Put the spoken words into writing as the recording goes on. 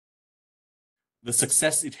the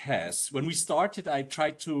success it has. When we started, I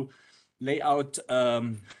tried to lay out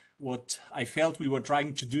what I felt we were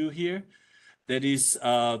trying to do here. That is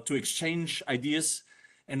to exchange ideas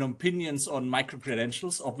and opinions on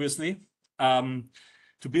micro-credentials, obviously,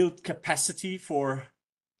 to build capacity for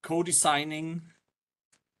co-designing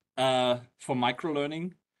for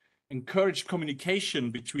micro-learning, encourage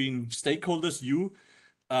communication between stakeholders,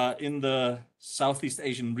 in the Southeast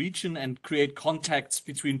Asian region, and create contacts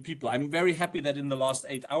between people. I'm very happy that in the last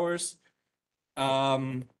 8 hours,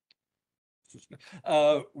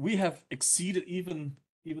 we have exceeded even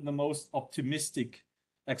the most optimistic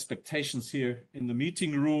expectations here in the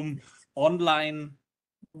meeting room, online,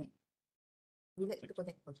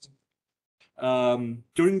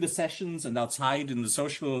 during the sessions, and outside in the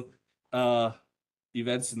social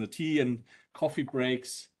events, in the tea and coffee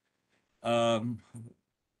breaks.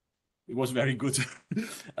 It was very good.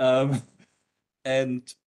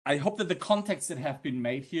 And I hope that the contacts that have been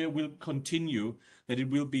made here will continue, that it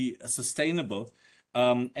will be sustainable.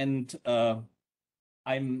 And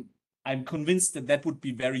I'm convinced that that would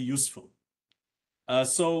be very useful.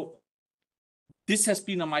 So this has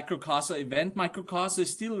been a MICROCASA event. MICROCASA is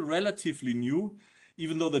still relatively new,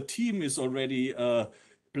 even though the team is already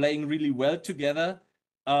playing really well together.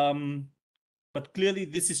 But clearly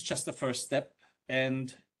this is just the first step.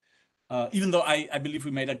 And even though I believe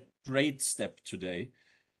we made a great step today.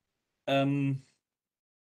 And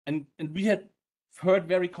we had heard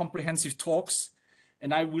very comprehensive talks,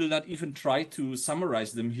 and I will not even try to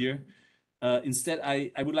summarize them here. Instead,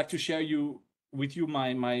 I would like to share with you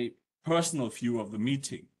my personal view of the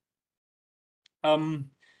meeting.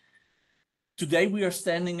 Today we are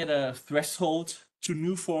standing at a threshold to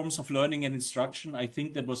new forms of learning and instruction. I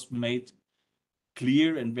think that was made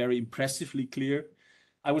clear, and very impressively clear.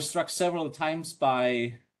 I was struck several times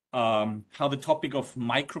by how the topic of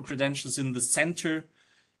micro-credentials in the center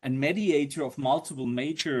and mediator of multiple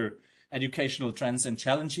major educational trends and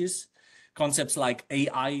challenges, concepts like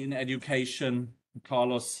AI in education,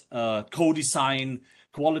 Carlos, co-design,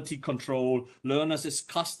 quality control, learners as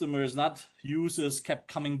customers, not users, kept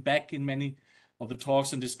coming back in many of the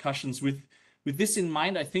talks and discussions. With this in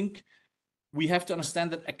mind, I think we have to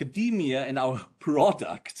understand that academia and our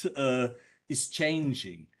product is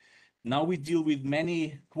changing. Now we deal with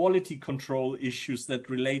many quality control issues that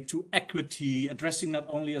relate to equity, addressing not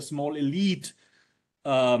only a small elite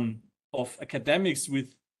of academics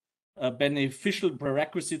with beneficial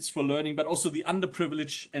prerequisites for learning, but also the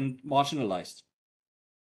underprivileged and marginalized.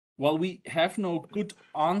 While we have no good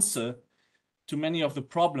answer to many of the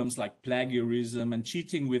problems like plagiarism and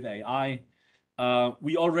cheating with AI,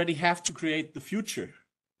 we already have to create the future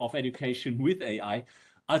of education with AI.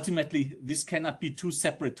 Ultimately, this cannot be two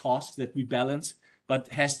separate tasks that we balance, but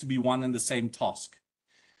has to be one and the same task.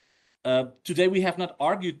 Today, we have not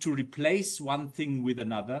argued to replace one thing with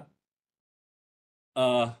another,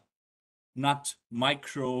 not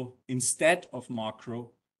micro instead of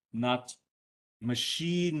macro, not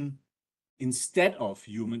machine instead of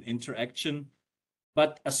human interaction,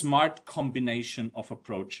 but a smart combination of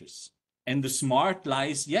approaches. And the smart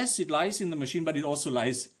lies, yes, it lies in the machine, but it also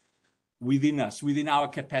lies within us, within our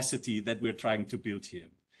capacity that we're trying to build here.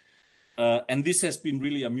 And this has been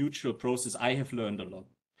really a mutual process. I have learned a lot.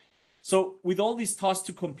 So with all these tasks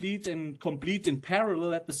to complete in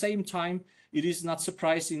parallel at the same time, it is not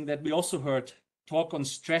surprising that we also heard talk on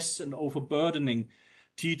stress and overburdening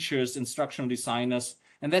teachers, instructional designers,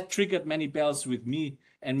 and that triggered many bells with me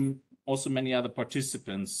and also many other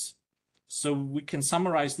participants. So we can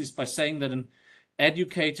summarize this by saying that an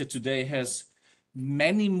educator today has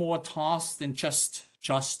many more tasks than just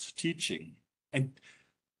teaching, and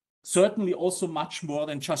certainly also much more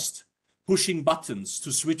than just pushing buttons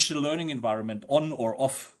to switch the learning environment on or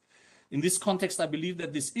off. In this context, I believe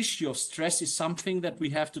that this issue of stress is something that we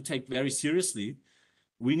have to take very seriously.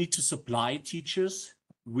 We need to supply teachers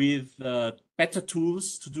with better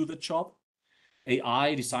tools to do the job,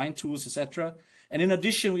 AI, design tools, etc. And in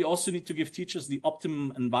addition, we also need to give teachers the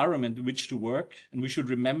optimum environment in which to work, and we should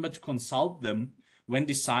remember to consult them when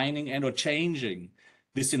designing and or changing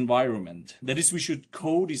this environment. That is, we should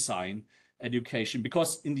co-design education,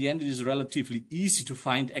 because in the end it is relatively easy to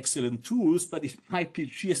find excellent tools, but it might be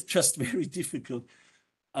just very difficult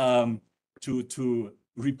to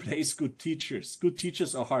replace good teachers. Good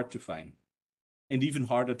teachers are hard to find and even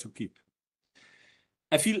harder to keep.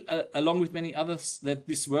 I feel, along with many others, that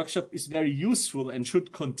this workshop is very useful and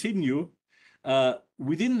should continue.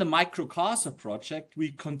 Within the MICROCASA project,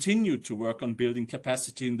 we continue to work on building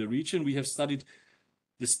capacity in the region. We have studied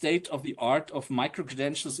the state of the art of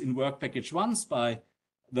micro-credentials in work package 1 by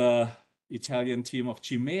the Italian team of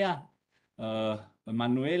CIMEA,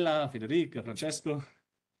 Manuela, Federica, Francesco.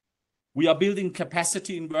 We are building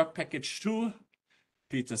capacity in work package 2.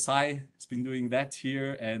 Peter Sai has been doing that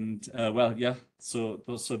here. And well, yeah, so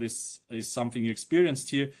this is something you experienced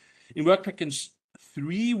here. In work package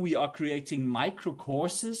 3, we are creating micro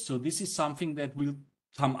courses. So this is something that will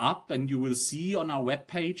come up and you will see on our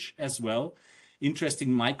webpage as well.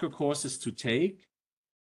 Interesting micro courses to take.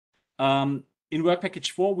 In work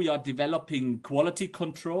package 4, we are developing quality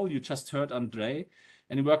control. You just heard Andre.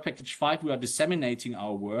 And in work package 5, we are disseminating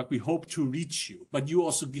our work. We hope to reach you, but you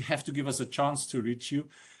also have to give us a chance to reach you.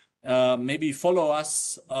 Maybe follow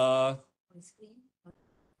us. On the screen,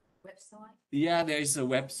 website. Yeah, there is a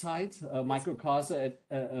website,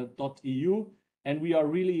 MICROCASA.eu, and we are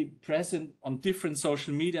really present on different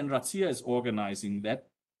social media, and Razia is organizing that.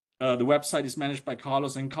 The website is managed by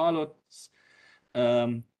Carlos and Carlos. Yeah,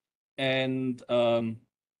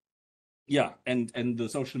 and the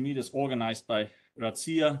social media is organized by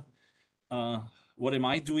Razia. What am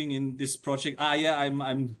I doing in this project? Yeah,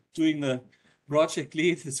 I'm doing the project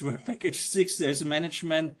lead. It's work package 6. There's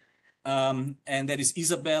management, and that is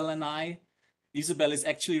Isabel and I. Isabel is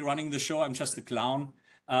actually running the show. I'm just a clown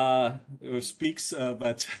who speaks,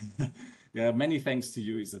 but yeah, many thanks to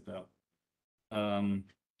you, Isabel.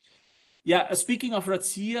 Yeah, speaking of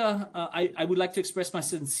Razia, I would like to express my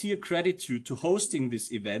sincere gratitude to hosting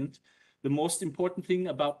this event. The most important thing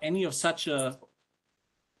about any of such a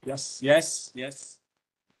yes.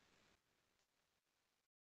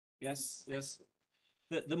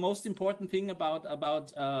 The most important thing about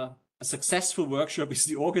a successful workshop is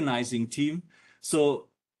the organizing team. So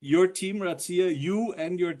your team, Razia, you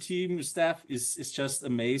and your team staff is just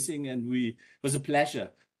amazing, and it was a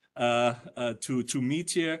pleasure to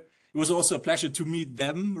meet here. It was also a pleasure to meet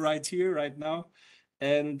them right here, right now.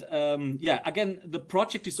 And yeah, again, the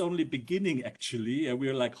project is only beginning, actually.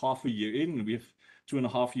 We're like half a year in. We have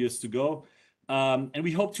 2.5 years to go. And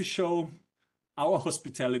we hope to show our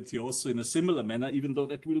hospitality also in a similar manner, even though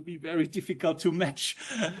that will be very difficult to match.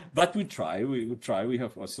 But we try. We try. We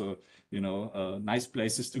have also, you know, nice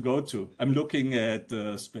places to go to. I'm looking at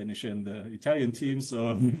the Spanish and the Italian teams.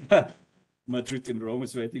 So Madrid and Rome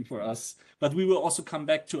is waiting for us. But we will also come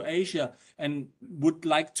back to Asia and would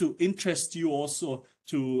like to interest you also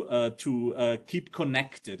to keep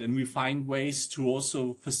connected. And we find ways to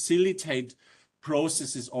also facilitate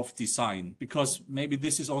processes of design, because maybe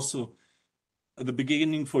this is also the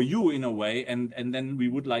beginning for you in a way, and then we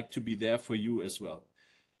would like to be there for you as well.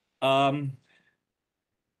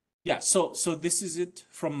 Yeah, so this is it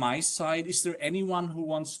from my side. Is there anyone who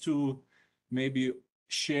wants to maybe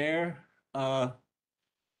share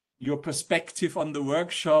your perspective on the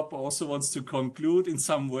workshop, also wants to conclude in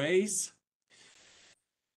some ways?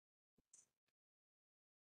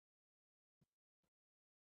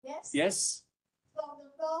 Yes. No,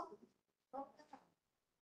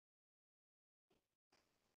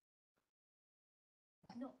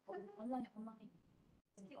 online.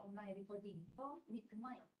 Still online recording. Oh, need the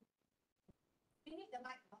mic. We need the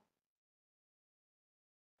mic.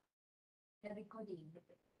 The recording.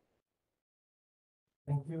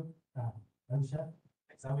 Thank you, Anisha.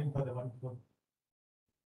 Thanks, Armin, for the wonderful.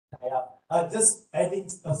 Just adding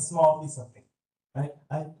a small piece of thing.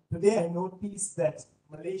 Today I noticed that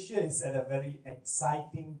Malaysia is at a very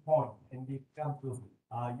exciting point, and we've come to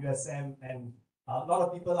USM, and a lot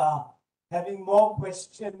of people are having more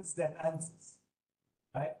questions than answers.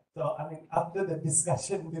 Right? So, I mean, after the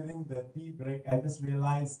discussion during the tea break, I just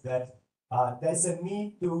realized that there's a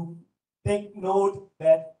need to take note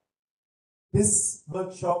that this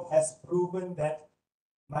workshop has proven that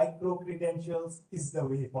micro-credentials is the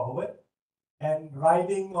way forward, and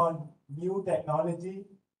riding on new technology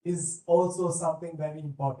is also something very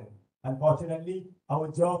important. Unfortunately, our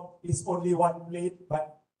job is only one plate,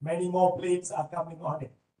 but many more plates are coming on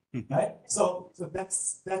it. Right? So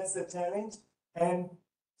that's the challenge, and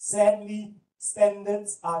sadly,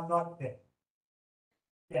 standards are not there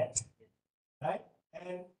yet. Right?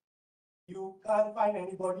 And you can't find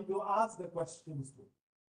anybody to ask the questions to.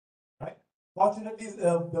 Right? Fortunately,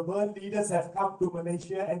 the world leaders have come to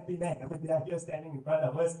Malaysia and Penang. I mean, they are here standing in front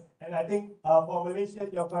of us. And I think for Malaysia,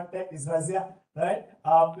 your contact is Razia, right?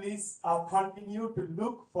 Please continue to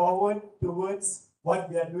look forward towards what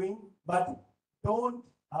we are doing, but don't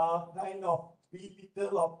kind of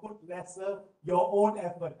belittle or put lesser your own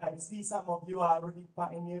effort. I see some of you are already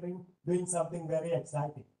pioneering, doing something very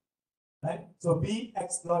exciting. Right? So be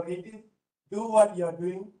explorative, do what you're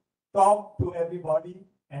doing, talk to everybody,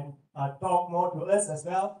 and talk more to us as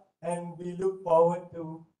well. And we look forward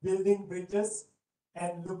to building bridges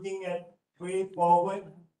and looking at way forward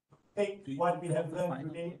take what we have learned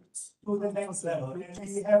today to the next level,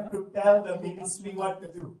 and we have to tell the ministry what to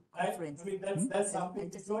do. Right? I mean, that's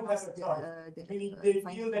something you don't have a choice. I mean, they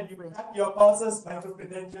feel that you cut your courses,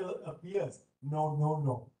 micro-credential appears. No, no,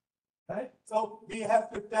 no. Right? So we have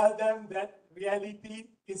to tell them that reality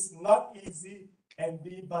is not easy, and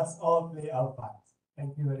we must all play our part.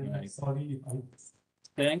 Thank you very much. Right. Sorry if I.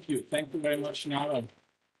 Thank you. Thank you very much, Nara.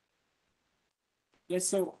 Yes,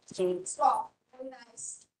 so Stop. Very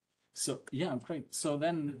nice. yeah, great. So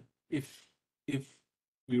then if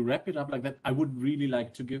we wrap it up like that, I would really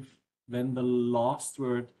like to give then the last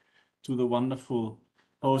word to the wonderful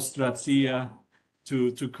host Razia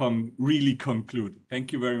to really conclude.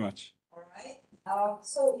 Thank you very much. All right.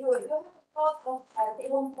 So you have a lot of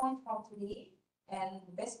take-home points from today, and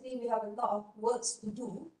basically we have a lot of works to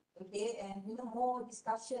do. Okay, and more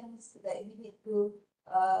discussions that we need to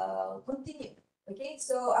continue. Okay,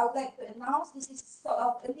 so I would like to announce, this is sort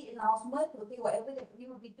of early announcement. Okay, whatever that we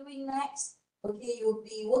will be doing next. Okay, you'll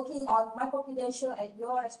be working on micro-credential at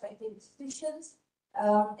your respective institutions.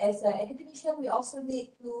 As an academician, we also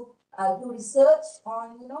need to do research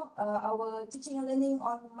on our teaching and learning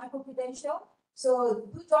on micro-credential. So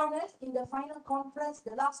do join us in the final conference,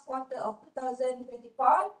 the last quarter of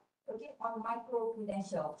 2025. Okay, on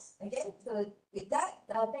micro-credentials. Okay, so with that,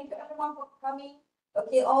 thank you everyone for coming.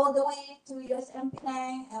 Okay, all the way to USM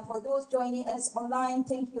Penang, and for those joining us online,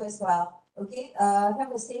 thank you as well. Okay,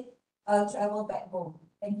 have a safe travel back home.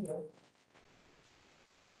 Thank you.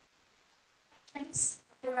 Thanks.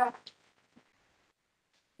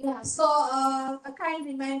 Yeah, so a kind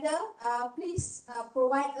reminder, please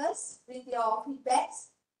provide us with your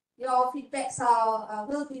feedbacks. Your feedbacks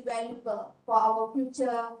will be valuable for our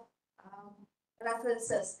future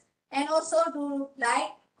references. And also do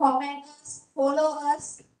like, comment us, follow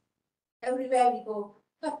us everywhere we go.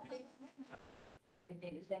 Okay,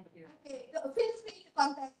 thank you. Okay, feel free to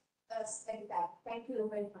contact us anytime. Thank you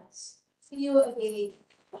very much. See you again.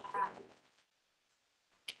 Bye.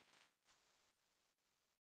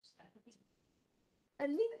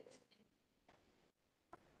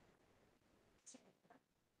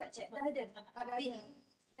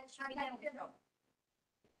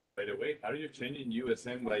 By the way, are you changing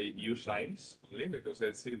USM by U signs only? Because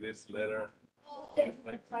I see this letter.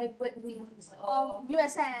 Private wings.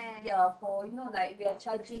 USM. Yeah, for like we are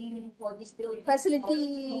charging for this building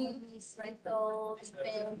Facility. rental,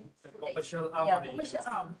 spend. Commercial Yeah, commercial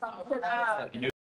arm.